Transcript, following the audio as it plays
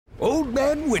Old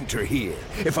Man Winter here.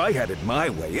 If I had it my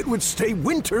way, it would stay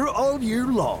winter all year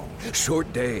long.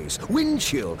 Short days, wind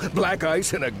chill, black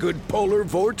ice, and a good polar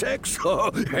vortex.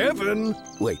 Oh, heaven!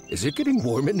 Wait, is it getting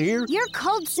warm in here? Your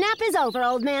cold snap is over,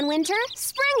 Old Man Winter.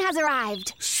 Spring has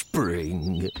arrived.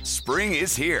 Spring. Spring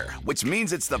is here, which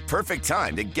means it's the perfect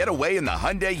time to get away in the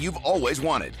Hyundai you've always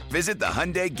wanted. Visit the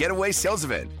Hyundai Getaway Sales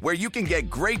Event, where you can get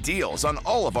great deals on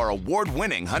all of our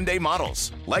award-winning Hyundai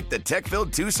models, like the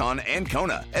tech-filled Tucson and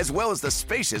Kona, as well as the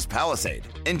spacious Palisade.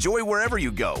 Enjoy wherever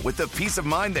you go with the peace of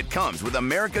mind that comes with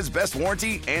America's best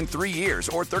warranty and 3 years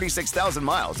or 36,000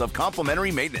 miles of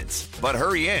complimentary maintenance. But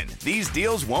hurry in, these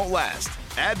deals won't last.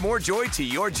 Add more joy to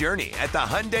your journey at the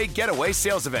Hyundai Getaway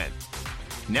Sales Event.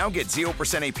 Now get 0%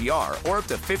 APR or up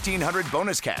to $1,500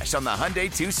 bonus cash on the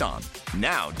Hyundai Tucson.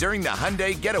 Now, during the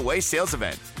Hyundai Getaway Sales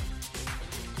Event.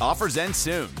 Offers end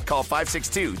soon. Call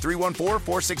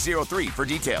 562-314-4603 for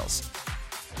details.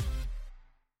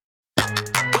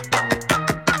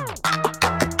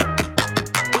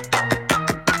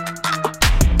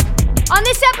 On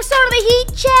this episode of the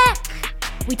Heat Check,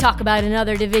 we talk about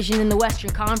another division in the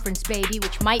Western Conference, baby,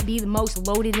 which might be the most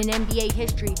loaded in NBA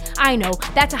history. I know,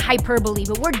 that's a hyperbole,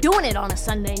 but we're doing it on a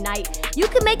Sunday night. You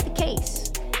can make the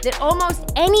case that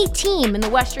almost any team in the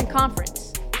Western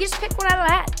Conference, you just pick one out of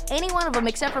the hat. Any one of them,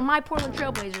 except for my Portland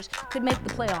Trailblazers, could make the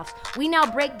playoffs. We now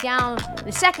break down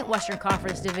the second Western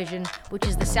Conference division, which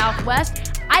is the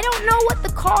Southwest. I don't know what the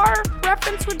car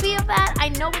reference would be of that. I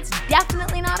know it's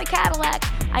definitely not a Cadillac.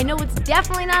 I know it's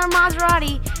definitely not a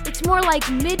Maserati. It's more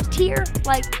like mid-tier.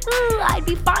 Like, I'd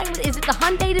be fine with it. Is it the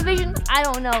Hyundai division? I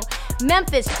don't know.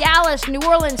 Memphis, Dallas, New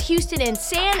Orleans, Houston, and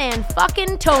San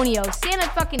Antonio. San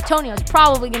Antonio is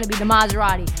probably going to be the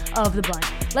Maserati of the bunch.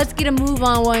 Let's get a move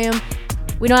on, William.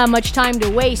 We don't have much time to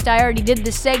waste. I already did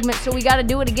this segment, so we got to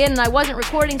do it again, and I wasn't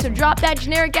recording, so drop that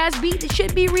generic-ass beat. It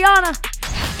should be Rihanna.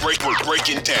 We're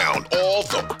breaking down all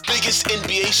the biggest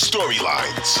NBA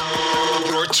storylines.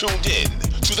 You're tuned in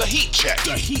to The Heat Check.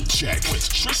 The Heat Check with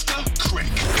Trista Crick.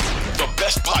 The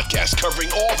best podcast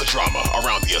covering all the drama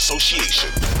around the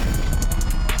association.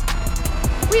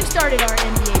 We've started our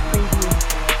NBA preview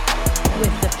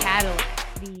with the Cadillac,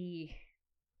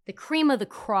 the cream of the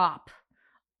crop,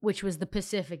 which was the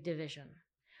Pacific Division.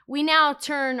 We now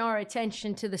turn our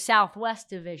attention to the Southwest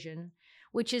Division,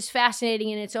 which is fascinating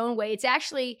in its own way. It's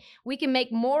actually, we can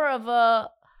make more of a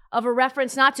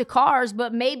reference not to cars,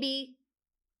 but maybe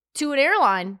to an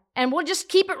airline, and we'll just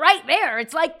keep it right there.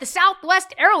 It's like the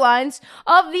Southwest Airlines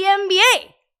of the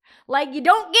NBA. Like, you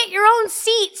don't get your own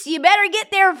seats. You better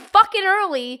get there fucking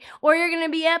early, or you're going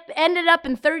to be ended up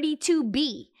in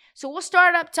 32B. So we'll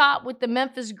start up top with the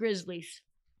Memphis Grizzlies.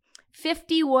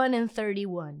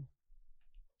 51-31.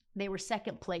 They were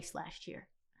second place last year.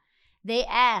 They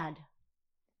add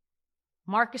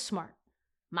Marcus Smart.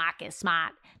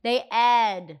 They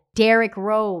add Derrick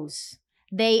Rose.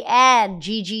 They add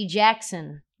G.G.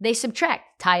 Jackson. They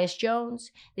subtract Tyus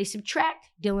Jones. They subtract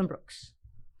Dylan Brooks.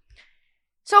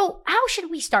 So how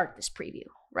should we start this preview,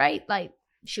 right? Like,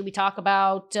 should we talk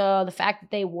about the fact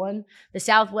that they won the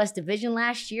Southwest Division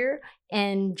last year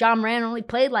and John Moran only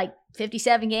played like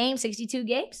 57 games, 62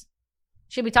 games?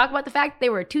 Should we talk about the fact that they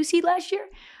were a 2 seed last year?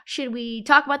 Should we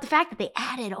talk about the fact that they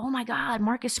added, oh my God,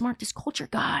 Marcus Smart, this culture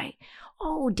guy.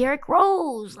 Oh, Derrick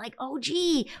Rose, like OG,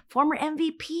 former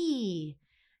MVP.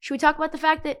 Should we talk about the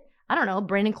fact that, I don't know,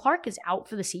 Brandon Clark is out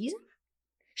for the season?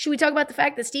 Should we talk about the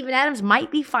fact that Steven Adams might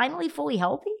be finally fully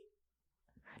healthy?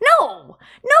 No,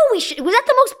 we should. Was that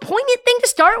the most poignant thing to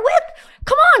start with?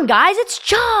 Come on, guys,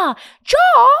 it's Ja.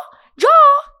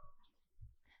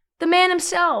 The man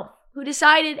himself, who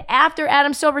decided after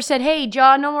Adam Silver said, hey,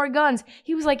 Ja, no more guns.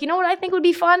 He was like, you know what I think would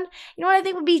be fun? You know what I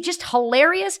think would be just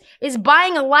hilarious? Is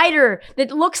buying a lighter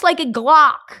that looks like a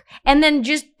Glock and then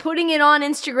just putting it on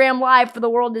Instagram Live for the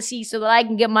world to see so that I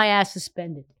can get my ass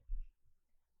suspended.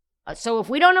 So if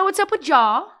we don't know what's up with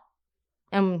Ja,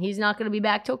 and he's not going to be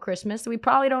back till Christmas, so we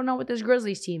probably don't know what this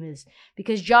Grizzlies team is,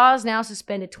 because Ja is now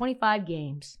suspended 25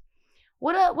 games.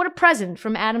 What a present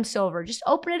from Adam Silver. Just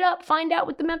open it up, find out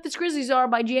what the Memphis Grizzlies are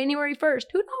by January 1st.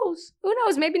 Who knows?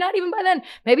 Maybe not even by then.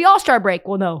 Maybe All-Star break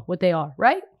we'll know what they are,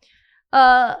 right?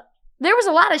 There was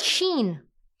a lot of sheen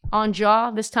on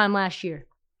Ja this time last year.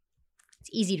 It's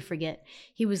easy to forget.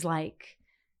 He was like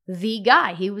the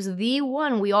guy. He was the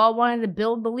one we all wanted to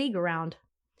build the league around.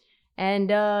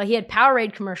 And he had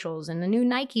Powerade commercials and the new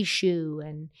Nike shoe.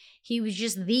 And he was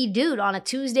just the dude on a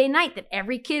Tuesday night that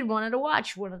every kid wanted to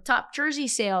watch. One of the top jersey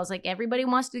sales. Like, everybody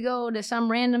wants to go to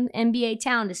some random NBA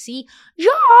town to see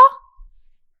Ja.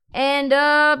 And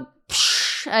I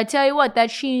tell you what,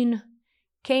 that sheen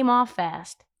came off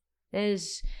fast.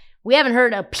 We haven't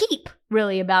heard a peep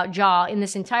really about Ja in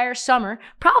this entire summer.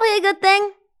 Probably a good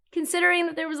thing, considering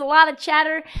that there was a lot of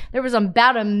chatter. There was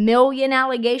about 1 million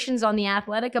allegations on The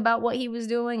Athletic about what he was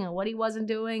doing and what he wasn't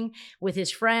doing with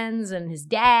his friends and his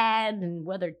dad and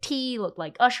whether T looked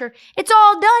like Usher. It's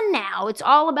all done now. It's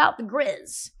all about the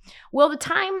Grizz. Will the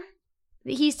time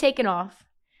that he's taken off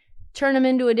turn him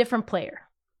into a different player?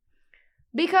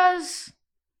 Because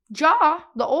Ja,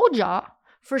 the old Ja,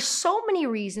 for so many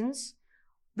reasons,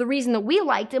 the reason that we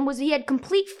liked him was he had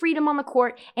complete freedom on the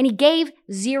court and he gave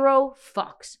 0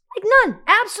 fucks. Like none.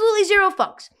 Absolutely 0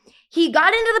 fucks. He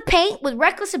got into the paint with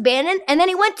reckless abandon and then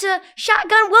he went to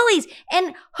Shotgun Willies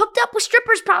and hooked up with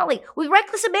strippers probably with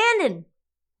reckless abandon.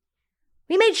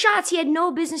 He made shots he had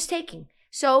no business taking.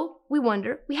 So we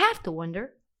have to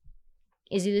wonder,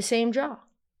 is he the same Ja?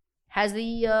 Has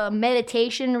the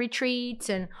meditation retreats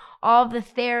and all of the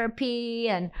therapy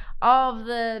and all of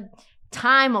the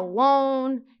time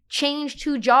alone changed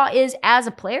who Ja is as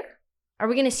a player? Are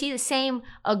we going to see the same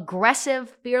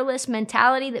aggressive, fearless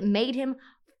mentality that made him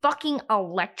fucking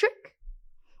electric?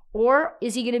 Or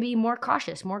is he going to be more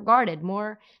cautious, more guarded,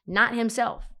 more not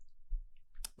himself?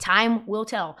 Time will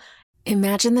tell.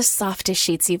 Imagine the softest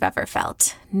sheets you've ever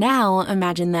felt. Now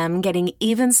imagine them getting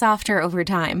even softer over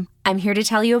time. I'm here to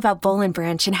tell you about Boll &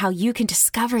 Branch and how you can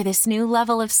discover this new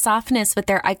level of softness with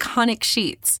their iconic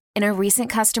sheets. In a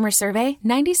recent customer survey,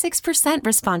 96%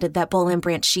 responded that Boll &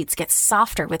 Branch sheets get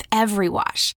softer with every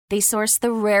wash. They source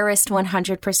the rarest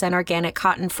 100% organic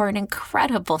cotton for an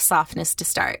incredible softness to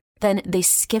start. Then they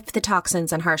skip the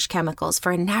toxins and harsh chemicals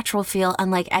for a natural feel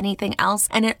unlike anything else,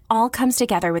 and it all comes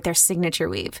together with their signature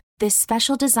weave. This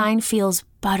special design feels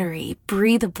buttery,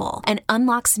 breathable, and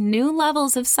unlocks new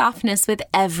levels of softness with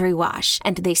every wash,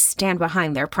 and they stand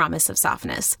behind their promise of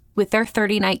softness. With their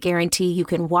 30-night guarantee, you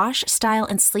can wash, style,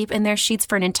 and sleep in their sheets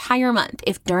for an entire month.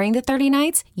 If during the 30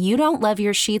 nights, you don't love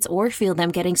your sheets or feel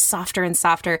them getting softer and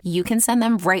softer, you can send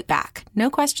them right back. No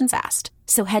questions asked.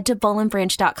 So head to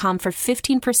bollandbranch.com for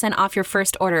 15% off your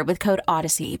first order with code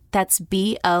Odyssey. That's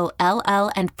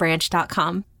BOLL and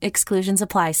branch.com. Exclusions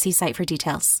apply. See site for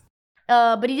details.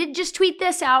 But he did just tweet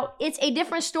this out. It's a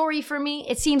different story for me.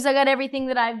 It seems I got everything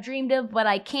that I've dreamed of, but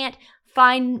I can't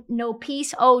find no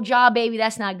peace. Oh, Ja, baby,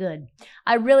 that's not good.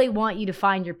 I really want you to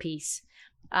find your peace.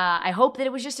 I hope that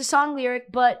it was just a song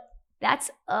lyric, but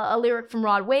that's a lyric from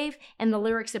Rod Wave, and the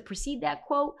lyrics that precede that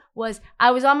quote was,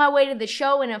 I was on my way to the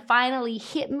show and it finally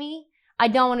hit me. I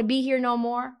don't want to be here no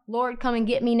more. Lord, come and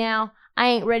get me now. I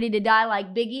ain't ready to die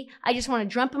like Biggie. I just want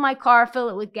to jump in my car, fill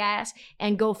it with gas,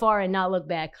 and go far and not look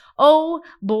back. Oh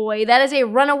boy, that is a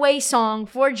runaway song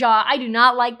for Ja. I do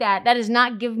not like that. That does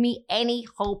not give me any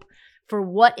hope for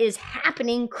what is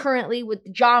happening currently with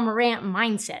the Ja Morant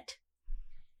mindset.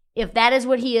 If that is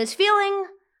what he is feeling,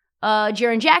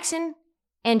 Jaren Jackson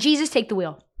and Jesus take the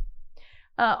wheel.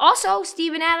 Also,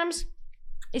 Steven Adams.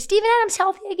 Is Steven Adams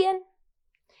healthy again?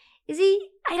 Is he?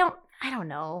 I don't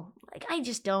know. Like, I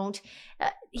just don't.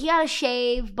 He got to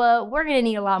shave, but we're going to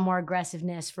need a lot more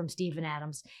aggressiveness from Steven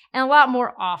Adams and a lot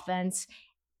more offense.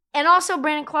 And also,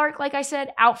 Brandon Clark, like I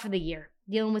said, out for the year,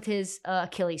 dealing with his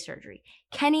Achilles surgery.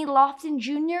 Kenny Lofton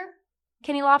Jr.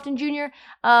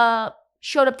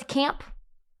 Showed up to camp,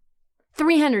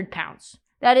 300 pounds.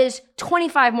 That is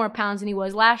 25 more pounds than he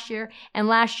was last year. And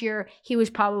last year, he was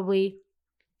probably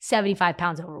 75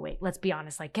 pounds overweight. Let's be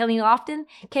honest. Like Kenny Lofton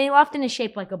is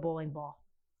shaped like a bowling ball.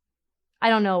 I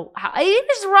don't know how.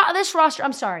 This roster,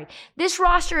 I'm sorry. This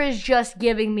roster is just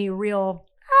giving me real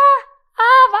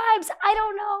vibes. I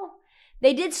don't know.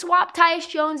 They did swap Tyus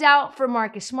Jones out for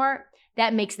Marcus Smart.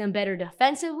 That makes them better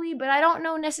defensively, but I don't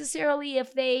know necessarily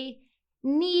if they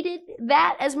needed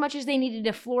that as much as they needed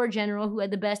a floor general who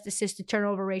had the best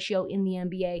assist-to-turnover ratio in the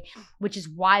NBA, which is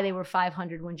why they were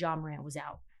 500 when Ja Morant was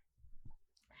out.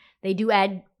 They do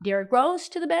add Derrick Rose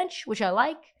to the bench, which I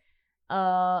like.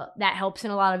 That helps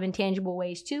in a lot of intangible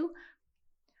ways too.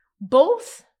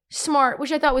 Both Smart,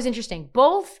 which I thought was interesting,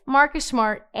 both Marcus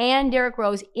Smart and Derrick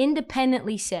Rose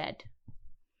independently said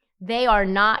they are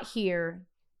not here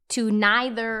to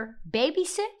neither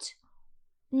babysit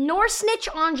nor snitch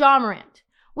on Ja Morant,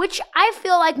 which I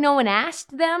feel like no one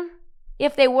asked them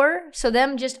if they were, so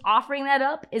them just offering that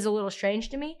up is a little strange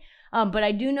to me. But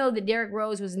I do know that Derrick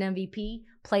Rose was an MVP,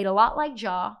 played a lot like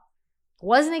Ja,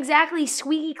 wasn't exactly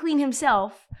squeaky clean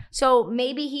himself, so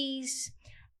maybe he's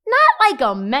not like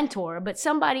a mentor, but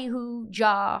somebody who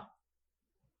Ja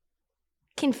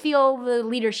can feel the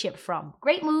leadership from.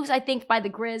 Great moves, I think, by the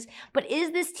Grizz, but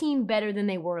is this team better than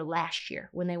they were last year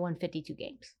when they won 52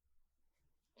 games?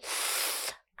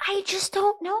 I just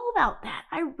don't know about that.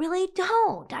 I really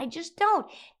don't. I just don't.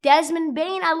 Desmond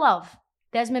Bane, I love.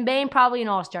 Desmond Bane, probably an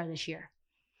all-star this year.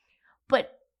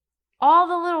 But all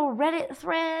the little Reddit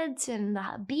threads and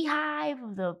the beehive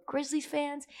of the Grizzlies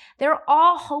fans, they're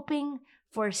all hoping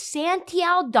for Santi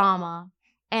Aldama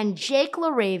and Jake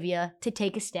LaRavia to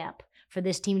take a step for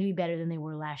this team to be better than they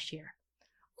were last year.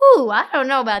 Ooh, I don't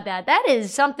know about that. That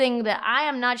is something that I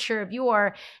am not sure if you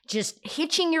are just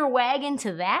hitching your wagon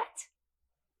to that.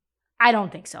 I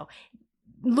don't think so.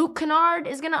 Luke Kennard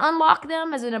is going to unlock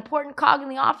them as an important cog in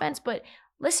the offense, but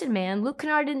listen, man, Luke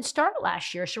Kennard didn't start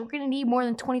last year, so we're going to need more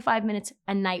than 25 minutes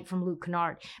a night from Luke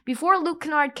Kennard. Before Luke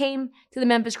Kennard came to the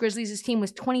Memphis Grizzlies, his team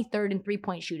was 23rd in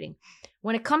three-point shooting.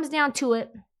 When it comes down to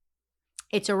it,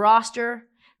 it's a roster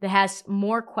that has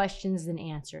more questions than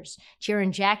answers.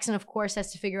 Jaren Jackson, of course,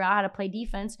 has to figure out how to play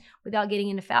defense without getting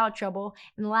into foul trouble,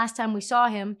 and the last time we saw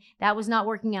him, that was not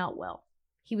working out well.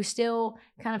 He was still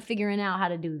kind of figuring out how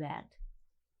to do that.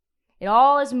 It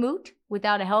all is moot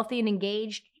without a healthy and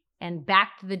engaged and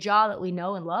back to the jaw that we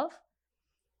know and love.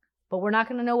 But we're not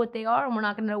going to know what they are, and we're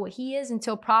not going to know what he is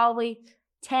until probably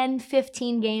 10,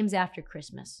 15 games after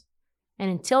Christmas. And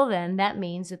until then, that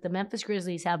means that the Memphis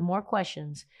Grizzlies have more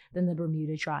questions than the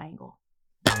Bermuda Triangle.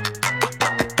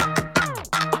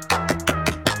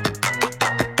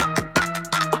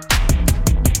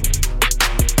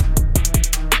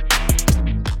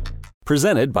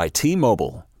 Presented by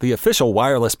T-Mobile, the official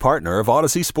wireless partner of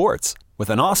Odyssey Sports. With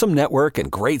an awesome network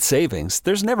and great savings,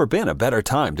 there's never been a better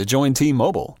time to join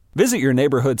T-Mobile. Visit your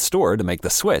neighborhood store to make the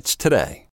switch today.